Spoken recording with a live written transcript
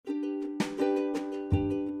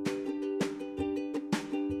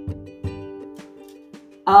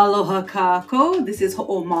Aloha kako. This is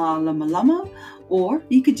Ho'oma Lama Lama, or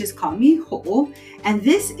you could just call me Ho'o. And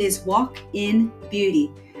this is Walk in Beauty.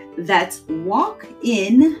 That's Walk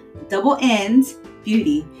in, double N's,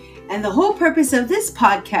 Beauty. And the whole purpose of this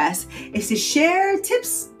podcast is to share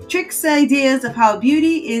tips, tricks, ideas of how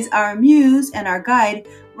beauty is our muse and our guide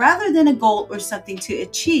rather than a goal or something to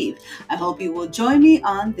achieve. I hope you will join me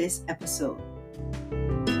on this episode.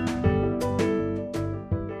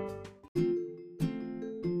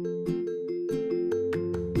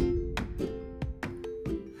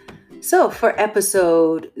 So for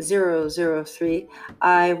episode 003,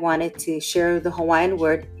 I wanted to share the Hawaiian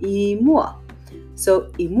word imua.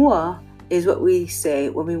 So imua is what we say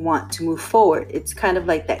when we want to move forward. It's kind of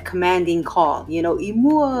like that commanding call,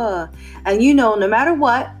 imua. And no matter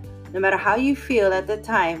what, no matter how you feel at the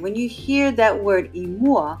time, when you hear that word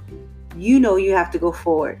imua, you have to go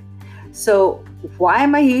forward. So why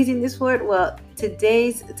am I using this word? Well,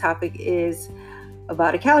 today's topic is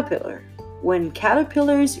about a caterpillar. When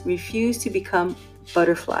caterpillars refuse to become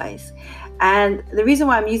butterflies. And the reason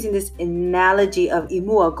why I'm using this analogy of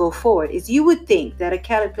imua, go forward, is you would think that a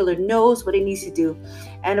caterpillar knows what it needs to do.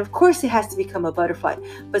 And of course it has to become a butterfly.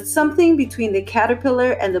 But something between the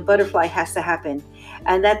caterpillar and the butterfly has to happen.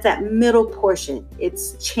 And that's that middle portion.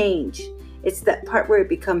 It's change. It's that part where it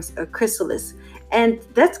becomes a chrysalis. And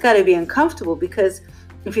that's got to be uncomfortable because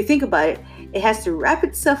if you think about it, it has to wrap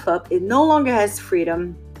itself up. It no longer has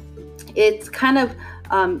freedom. It's kind of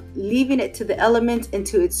leaving it to the elements and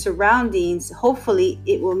to its surroundings. Hopefully,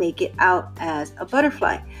 it will make it out as a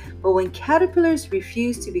butterfly. But when caterpillars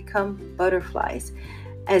refuse to become butterflies,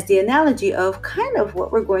 as the analogy of kind of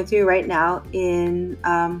what we're going through right now in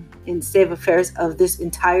state of affairs of this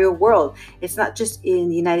entire world. It's not just in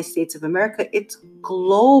the United States of America, it's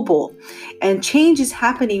global. And change is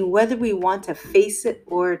happening whether we want to face it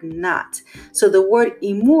or not. So the word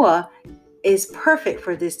imua is perfect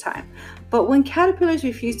for this time. But when caterpillars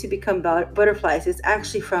refuse to become butterflies, it's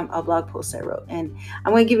actually from a blog post I wrote. And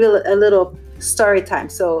I'm going to give you a little story time.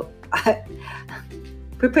 So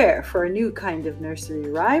prepare for a new kind of nursery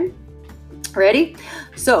rhyme. Ready?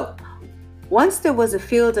 So once there was a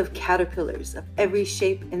field of caterpillars of every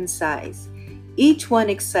shape and size, each one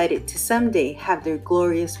excited to someday have their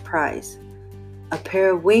glorious prize. A pair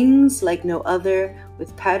of wings like no other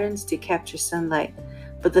with patterns to capture sunlight.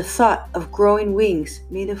 But the thought of growing wings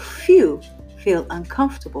made a few feel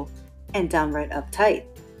uncomfortable and downright uptight.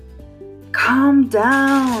 "Calm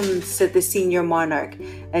down," said the senior monarch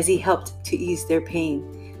as he helped to ease their pain.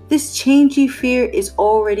 "This change you fear is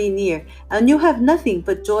already near, and you'll have nothing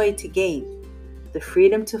but joy to gain. The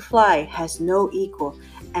freedom to fly has no equal,"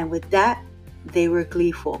 and with that, they were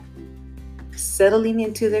gleeful. Settling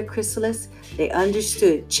into their chrysalis, they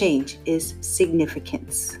understood change is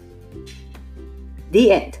significance.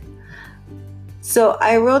 The end. So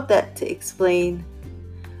I wrote that to explain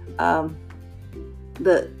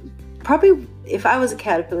probably if I was a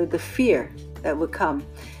caterpillar, the fear that would come.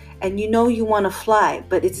 And you want to fly,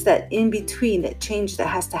 but it's that in between, that change that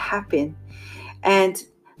has to happen. And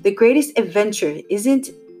the greatest adventure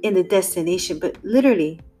isn't in the destination, but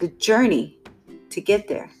literally the journey to get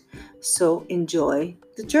there. So enjoy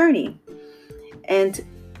the journey. And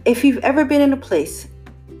if you've ever been in a place,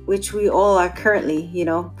 which we all are currently,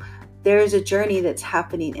 there is a journey that's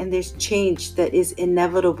happening and there's change that is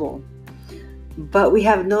inevitable. But we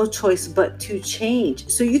have no choice but to change.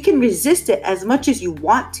 So you can resist it as much as you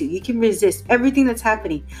want to. You can resist everything that's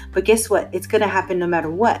happening. But guess what? It's going to happen no matter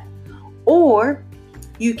what. Or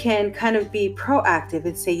you can kind of be proactive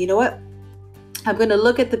and say, you know what? I'm going to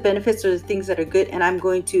look at the benefits or the things that are good, and I'm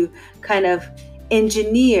going to kind of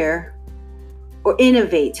engineer or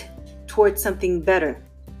innovate towards something better.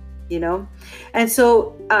 And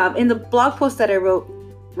so in the blog post that I wrote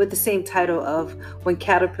with the same title of When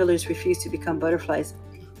Caterpillars Refuse to Become Butterflies,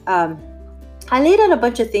 I laid out a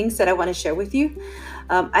bunch of things that I want to share with you.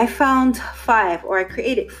 I found I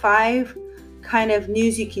created 5 kind of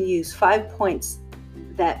news you can use, 5 points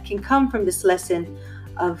that can come from this lesson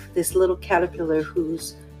of this little caterpillar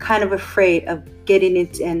who's kind of afraid of getting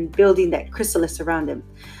into and building that chrysalis around him.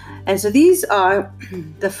 And so these are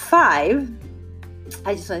the 5.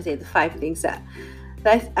 I just want to say the 5 things that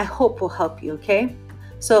I hope will help you, okay?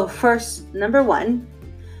 So first, number 1,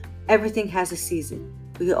 everything has a season.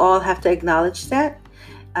 We all have to acknowledge that.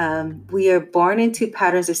 We are born into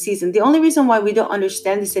patterns of season. The only reason why we don't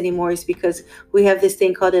understand this anymore is because we have this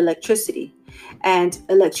thing called electricity. And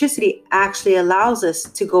electricity actually allows us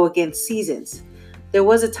to go against seasons. There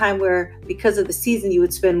was a time where because of the season, you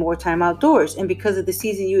would spend more time outdoors. And because of the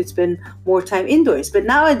season, you would spend more time indoors. But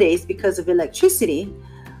nowadays, because of electricity,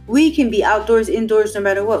 We can be outdoors, indoors, no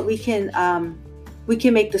matter what. We can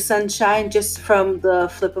make the sun shine just from the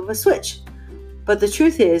flip of a switch. But the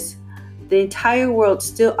truth is, the entire world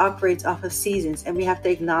still operates off of seasons, and we have to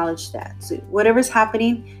acknowledge that. So whatever's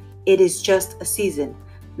happening, it is just a season.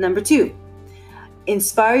 Number 2,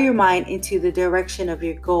 inspire your mind into the direction of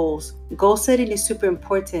your goals. Goal setting is super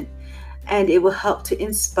important, and it will help to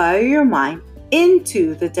inspire your mind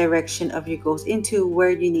into the direction of your goals, into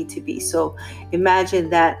where you need to be. So imagine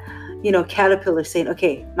that, caterpillar saying,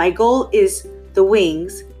 okay, my goal is the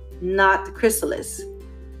wings, not the chrysalis.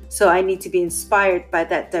 So I need to be inspired by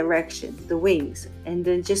that direction, the wings, and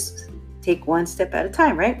then just take one step at a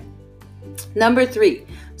time, right? Number 3,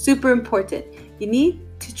 super important. You need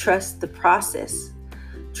to trust the process.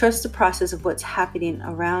 Trust the process of what's happening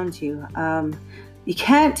around you. You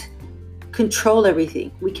can't control everything.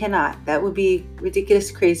 We cannot. That would be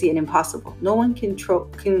ridiculous, crazy, and impossible. No one can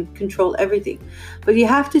control everything. But you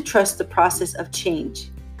have to trust the process of change.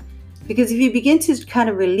 Because if you begin to kind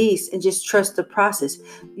of release and just trust the process,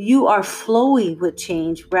 you are flowing with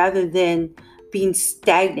change rather than being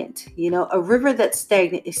stagnant. A river that's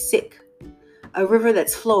stagnant is sick. A river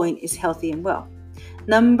that's flowing is healthy and well.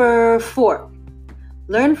 Number 4,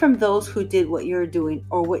 learn from those who did what you're doing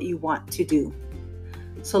or what you want to do.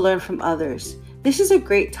 So learn from others. This is a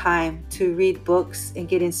great time to read books and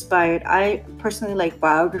get inspired. I personally like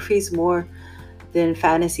biographies more than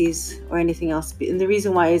fantasies or anything else. And the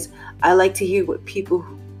reason why is I like to hear what people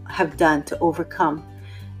have done to overcome.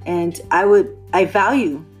 And I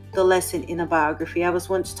value the lesson in a biography. I was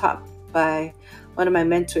once taught by one of my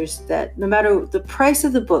mentors that no matter the price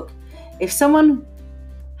of the book, if someone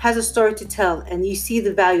has a story to tell and you see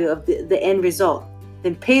the value of the end result,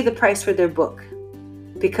 then pay the price for their book,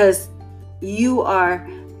 because you are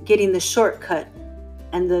getting the shortcut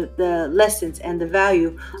and the lessons and the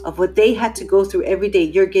value of what they had to go through every day.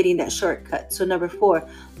 You're getting that shortcut. So number 4,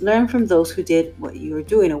 learn from those who did what you are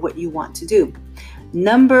doing or what you want to do.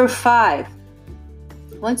 Number 5,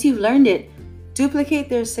 once you've learned it, duplicate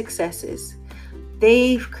their successes.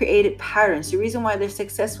 They've created patterns. The reason why they're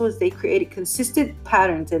successful is they created consistent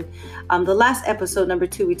patterns. And the last episode, number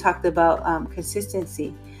 2, we talked about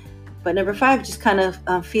consistency. But number 5 just kind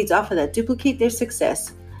of feeds off of that. Duplicate their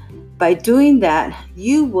success. By doing that,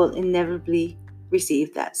 you will inevitably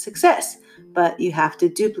receive that success. But you have to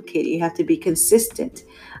duplicate it. You have to be consistent.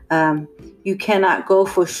 You cannot go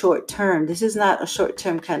for short term. This is not a short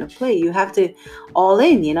term kind of play. You have to all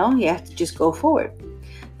in, you have to just go forward.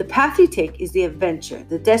 The path you take is the adventure.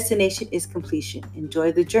 The destination is completion.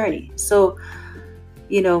 Enjoy the journey. So,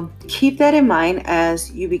 keep that in mind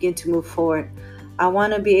as you begin to move forward. I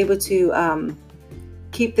want to be able to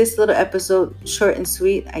keep this little episode short and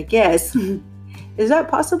sweet, I guess. Is that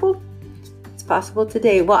possible? It's possible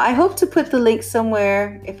today. Well, I hope to put the link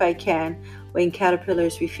somewhere, if I can, when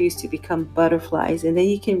caterpillars refuse to become butterflies. And then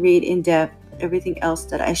you can read in depth everything else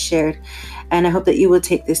that I shared. And I hope that you will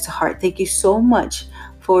take this to heart. Thank you so much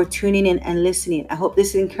for tuning in and listening. I hope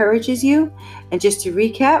this encourages you. And just to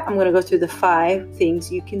recap, I'm going to go through the 5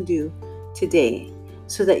 things you can do today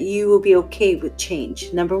so that you will be okay with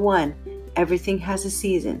change. Number 1, everything has a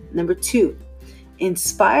season. Number 2,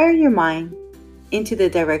 inspire your mind into the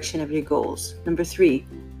direction of your goals. Number 3,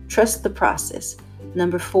 trust the process.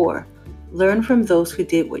 Number 4, learn from those who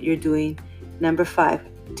did what you're doing. Number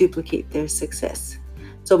 5, duplicate their success.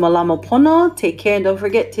 So malama pono, take care, and don't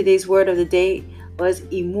forget today's word of the day was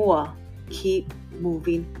imua, keep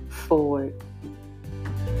moving forward.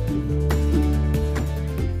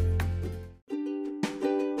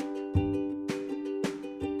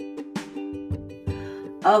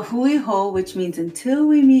 Ahui ho, which means until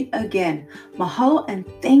we meet again. Mahalo and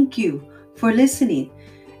thank you for listening.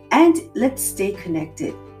 And let's stay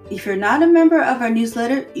connected. If you're not a member of our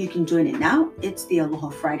newsletter, you can join it now. It's the Aloha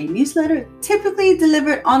Friday newsletter, typically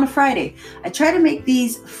delivered on a Friday. I try to make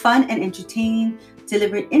these fun and entertaining,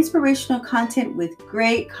 delivering inspirational content with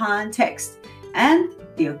great context and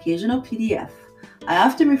the occasional PDF. I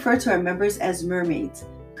often refer to our members as mermaids,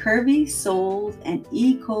 curvy souls, and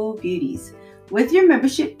eco beauties. With your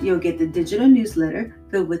membership, you'll get the digital newsletter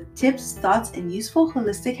filled with tips, thoughts, and useful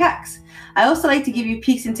holistic hacks. I also like to give you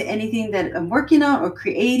peeks into anything that I'm working on or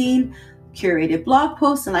creating, curated blog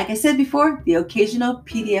posts, and like I said before, the occasional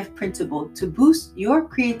PDF printable to boost your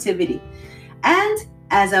creativity. And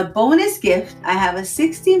as a bonus gift, I have a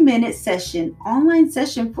 60-minute online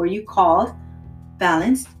session for you called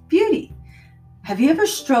Balanced Beauty. Have you ever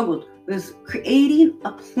struggled with creating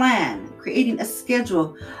a plan, creating a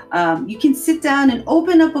schedule? You can sit down and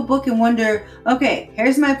open up a book and wonder, okay,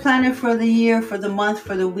 here's my planner for the year, for the month,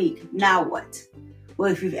 for the week. Now what?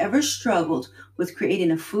 Well, if you've ever struggled with creating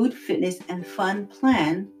a food, fitness, and fun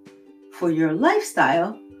plan for your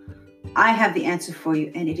lifestyle, I have the answer for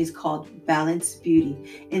you, and it is called Balanced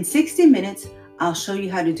Beauty. In 60 minutes, I'll show you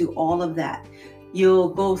how to do all of that. You'll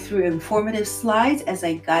go through informative slides as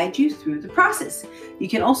I guide you through the process. You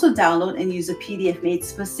can also download and use a PDF made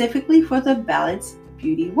specifically for the Balanced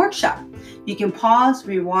Beauty workshop. You can pause,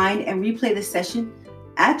 rewind, and replay the session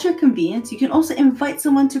at your convenience. You can also invite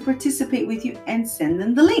someone to participate with you and send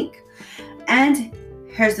them the link. And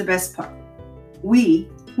here's the best part. We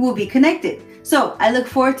will be connected. So I look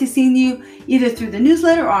forward to seeing you either through the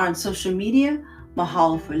newsletter or on social media.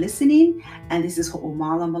 Mahalo for listening. And this is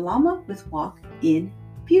Ho'omala Malama with Walk in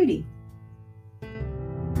Beauty.